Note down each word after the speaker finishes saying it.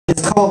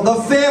called The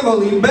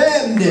Family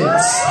Bandits. Yeah,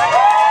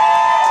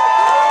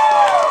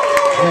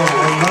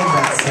 I love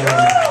that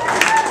song.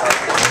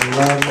 I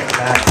love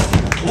that.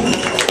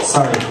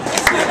 Sorry.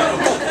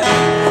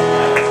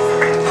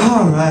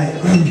 All right.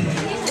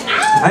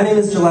 My name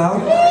is Jalal.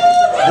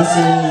 This is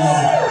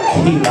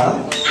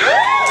Kayla.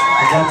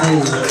 That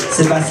is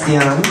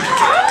Sebastian.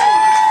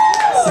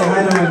 Say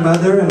hi to my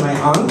mother and my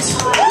aunt.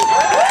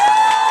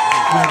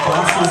 My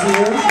boss is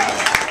here.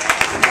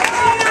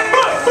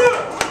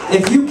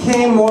 If you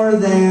came more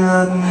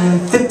than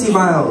 50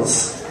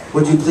 miles,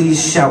 would you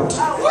please shout?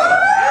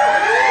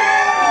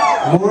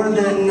 More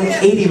than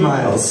 80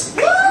 miles.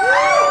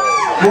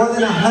 More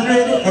than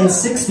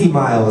 160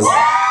 miles.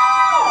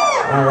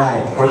 All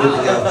right, we're good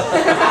to go.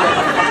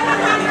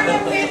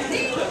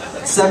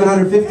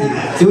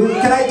 750. Do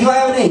I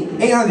have an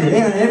 8? 800.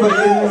 Anybody?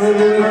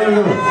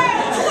 750.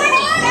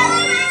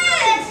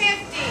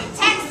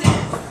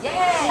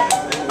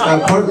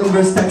 Portland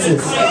versus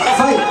Texas.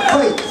 Fight.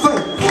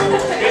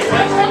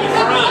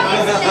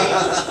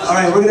 All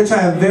right, we're gonna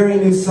try a very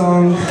new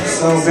song,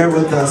 so bear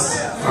with us.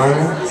 All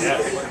right.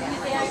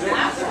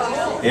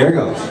 Here it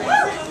goes.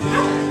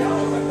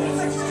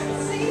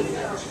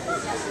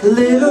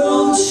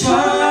 Little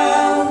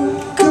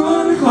child,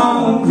 gone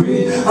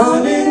hungry,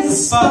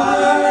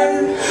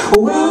 uninspired.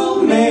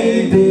 Well,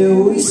 maybe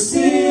we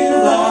see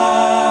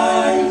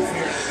life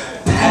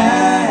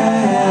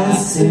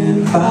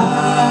passing by.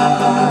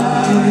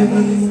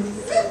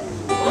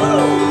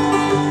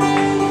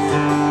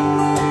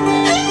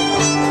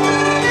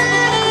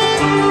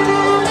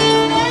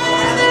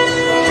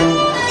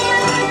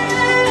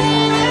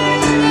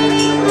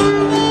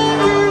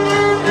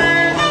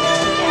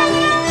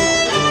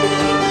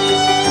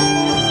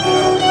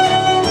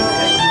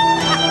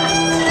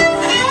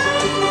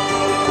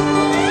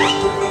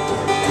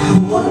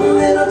 One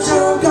little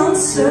child gone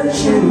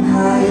searching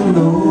high and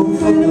low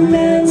for the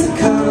man to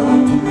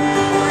come.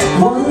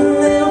 One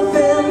little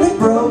family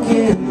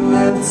broken,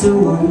 left to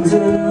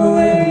wonder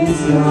where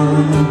he's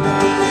gone.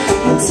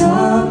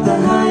 Atop the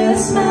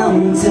highest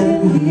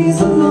mountain, he's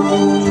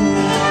alone.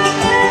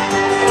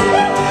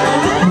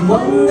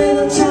 One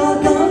little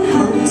child gone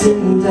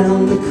hunting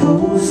down the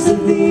coast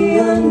of the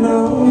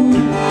unknown.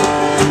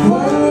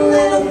 One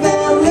little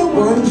family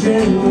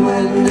wondering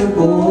when the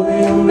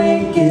boy will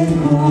make it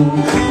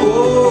home.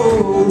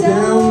 Oh,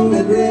 down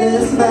the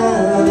greatest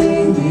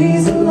valley,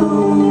 he's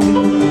alone.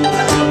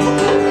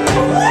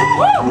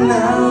 And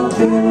I've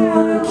been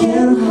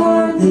working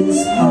hard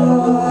this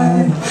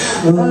heart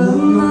of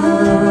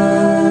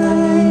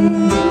mine,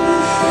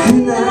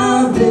 and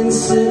I've been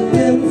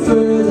slipping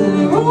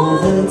further all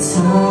the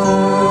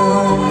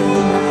time.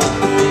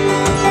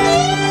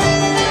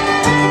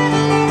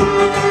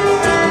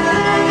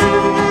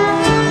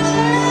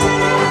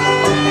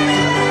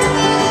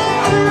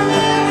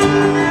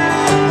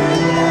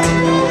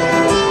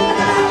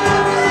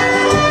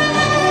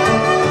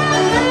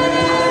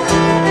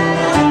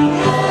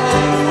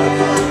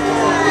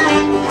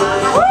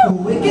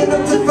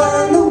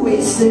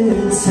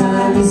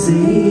 Time is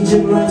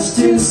aging much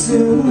too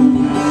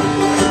soon.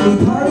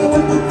 Parting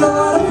with the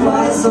thought of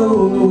wise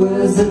old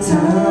words, the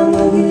time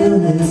will heal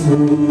his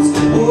wounds.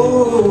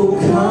 Oh,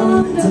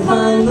 come to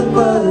find the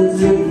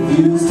buds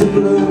refuse to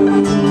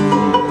bloom.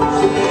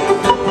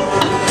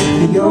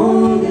 The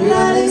only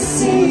light he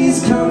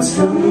sees comes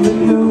from the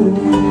moon.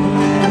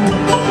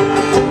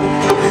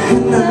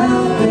 And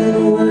I've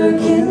been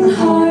working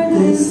hard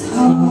this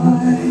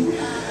heart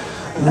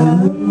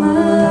of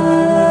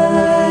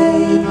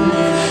mine,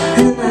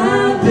 and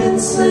I've been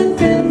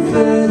slipping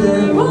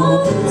further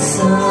all the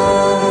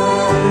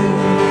time.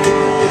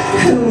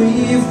 And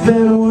we've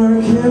been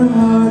working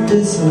hard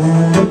this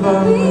land of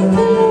ours.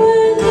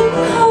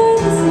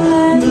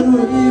 And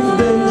we've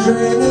been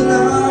draining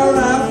our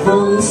life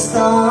from the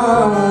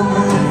start.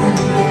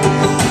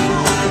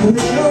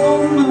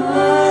 Little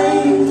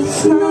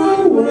mind's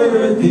not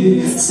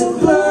worthy, so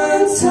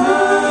blood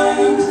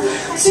times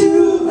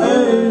too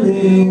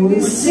early. We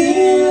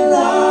see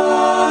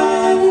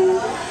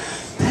life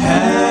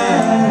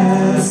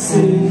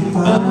passing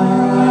by.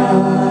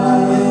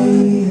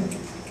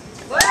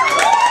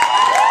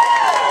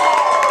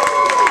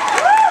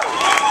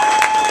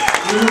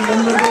 You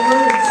remember the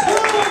words?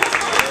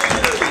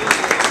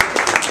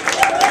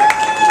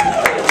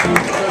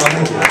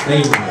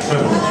 Thank you so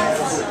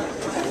much.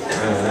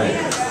 All right.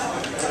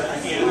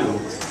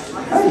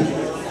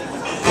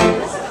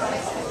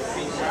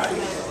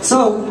 So,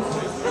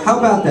 how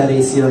about that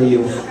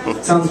ACLU?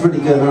 Sounds pretty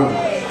good, huh?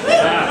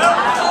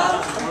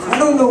 I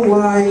don't know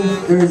why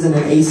there isn't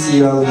an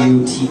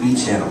ACLU TV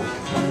channel.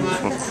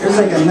 There's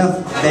like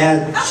enough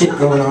bad shit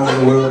going on in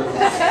the world.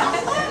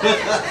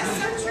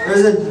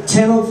 There's a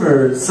channel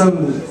for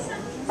some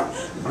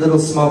little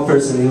small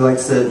person who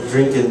likes to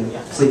drink and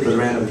sleep with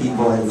random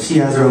people, and she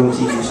has her own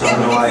TV show. I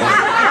don't know why.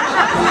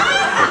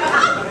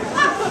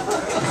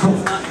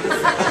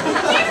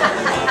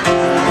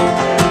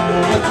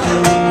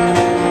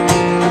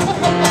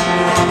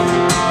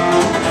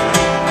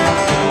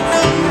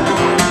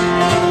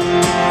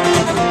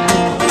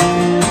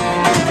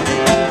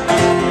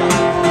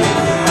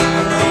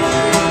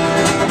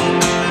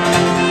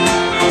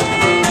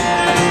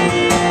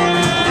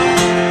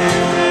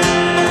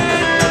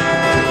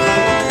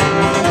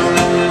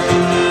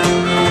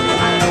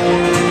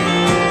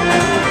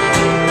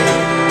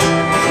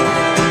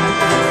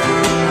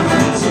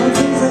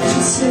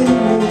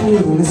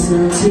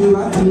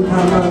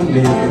 become a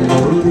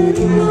memory.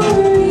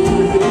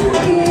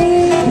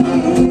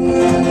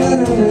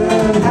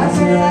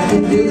 After I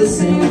can do the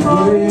same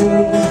for you.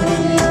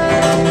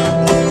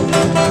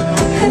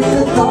 And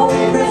with all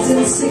regrets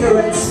and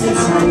cigarettes, the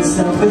time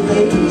stuff with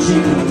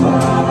aging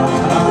body.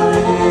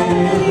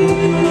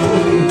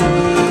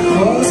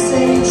 Oh,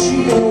 staying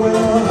cheating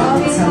well, I'll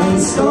be telling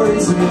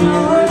stories of your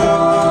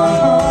own.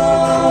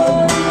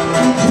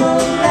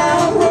 Come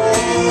now,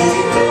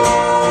 wake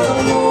up,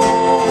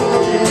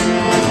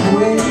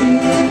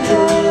 wake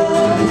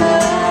up, my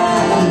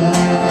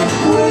love.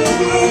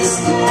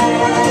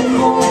 Wasted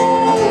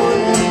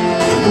morning,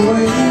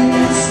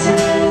 wasted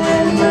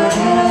my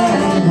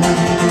life.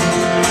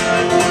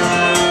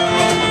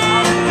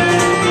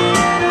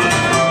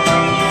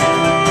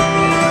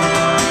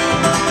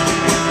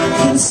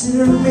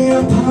 Consider me a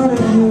part of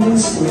you,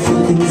 so for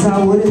things I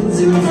wouldn't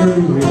do for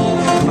you,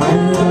 my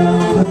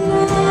love.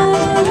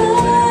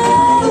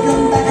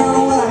 Looking back on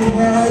what I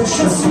had,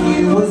 trusting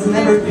you was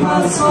never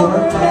cause for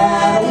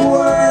bad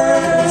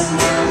words.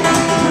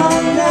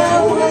 Come now,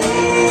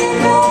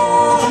 wake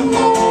up,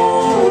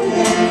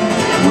 morning,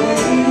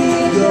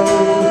 wake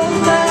up,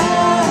 my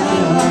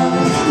love.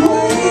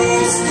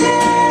 Wasted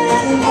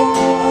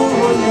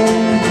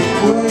morning,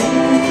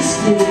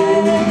 wasted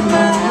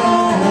my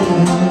love.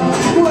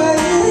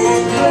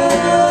 Wake up,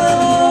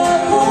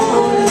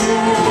 morning,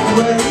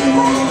 wake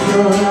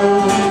up,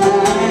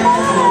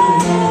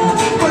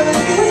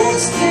 wasted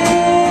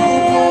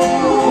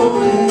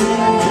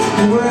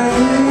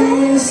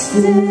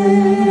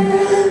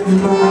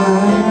my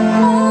love.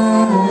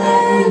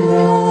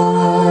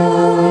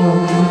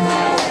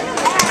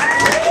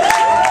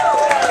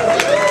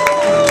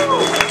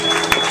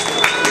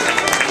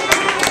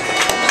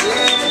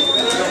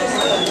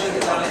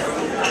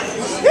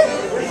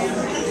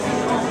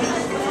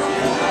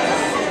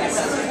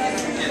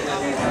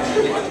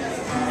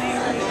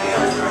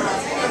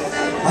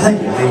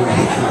 Thank you.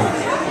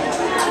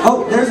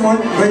 Oh, there's one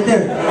right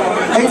there.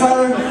 Hey,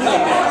 Tyler.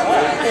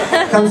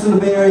 Comes from the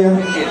Bay Area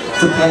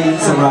to play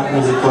some rock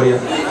music for you.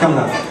 Coming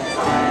up.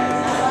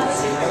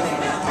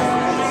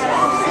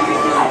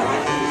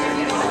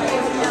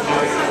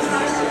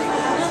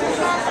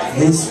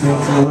 They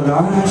sprinkled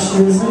our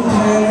ashes and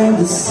planted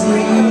the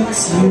seeds.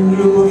 You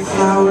grew a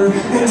flower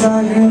and I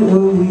grew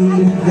a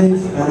weed. They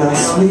fed us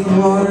sweet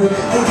water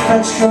they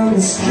fetched from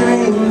the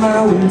stream. My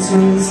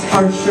winter is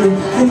harsher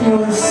than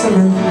your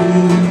summer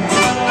heat.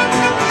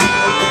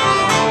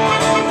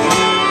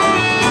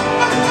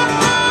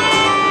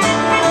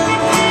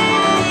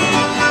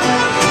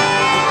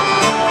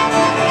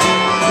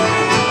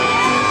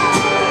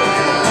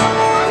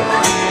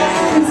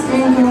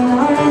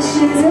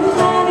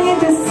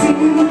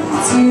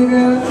 You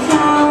grew a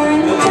flower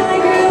and I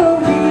grew a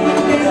weed.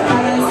 They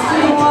fed us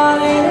sweet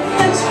water that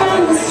fetched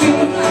from the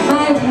street.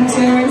 My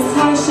winter is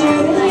harsher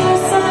than your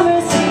summer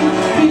heat.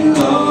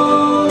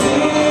 Beyond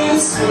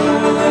this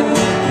world,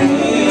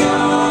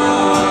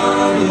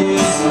 beyond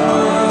this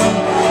world,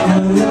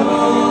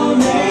 alone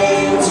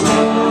names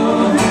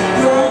roll,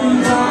 burn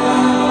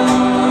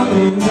down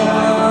and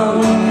down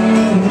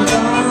and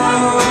down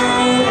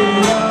and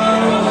down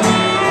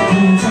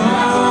and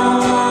down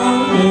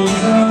and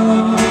down.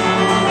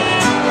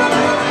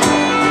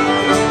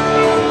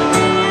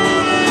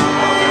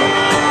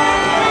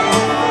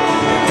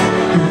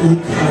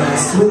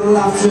 With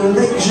laughter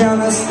they drown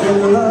us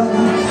in love.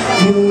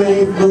 You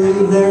may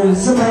believe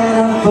there's a man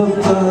up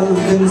above.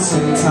 And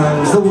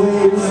sometimes the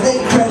waves they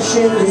crash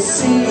in the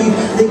sea.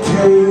 They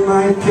carry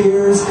my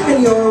fears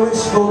and your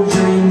wishful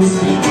dreams.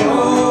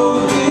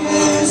 Beyond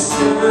this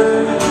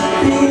world,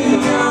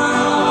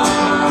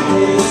 beyond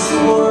this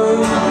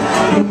world,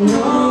 and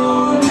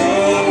no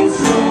names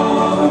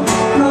roll,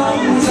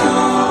 run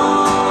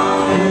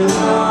down and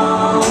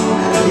down.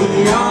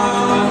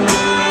 Beyond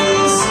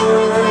this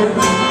world,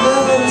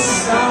 the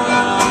sun,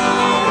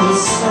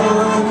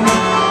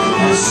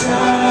 the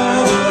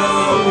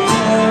shadow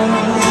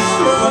casts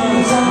from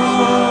down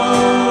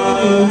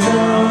and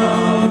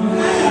down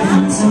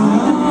and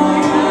down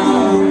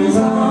and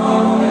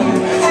down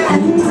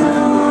and down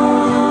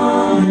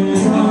and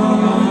down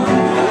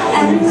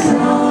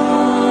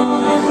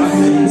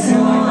and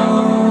down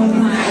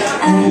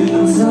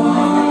and down.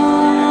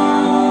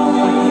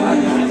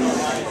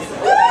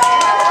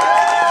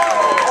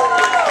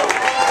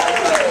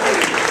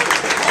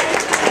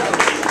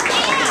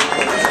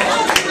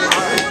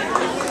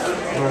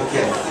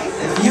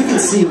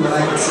 See what I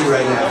can see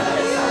right now.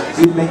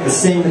 You'd make the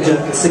same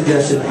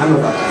suggestion I'm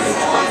about to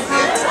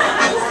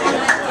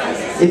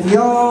make. If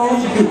y'all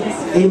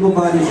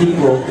able-bodied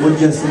people would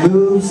just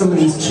move some of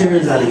these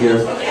chairs out of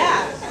here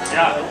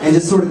and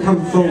just sort of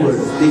come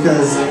forward,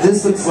 because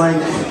this looks like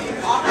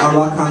a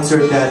rock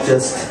concert that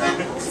just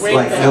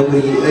like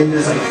nobody, they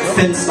just like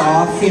fenced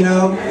off, you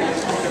know,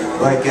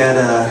 like at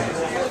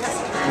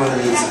one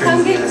of these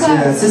crazy guys.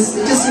 Yeah, it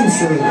just seems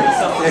silly.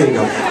 There you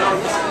go.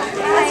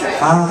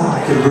 Ah,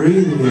 I can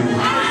breathe in here.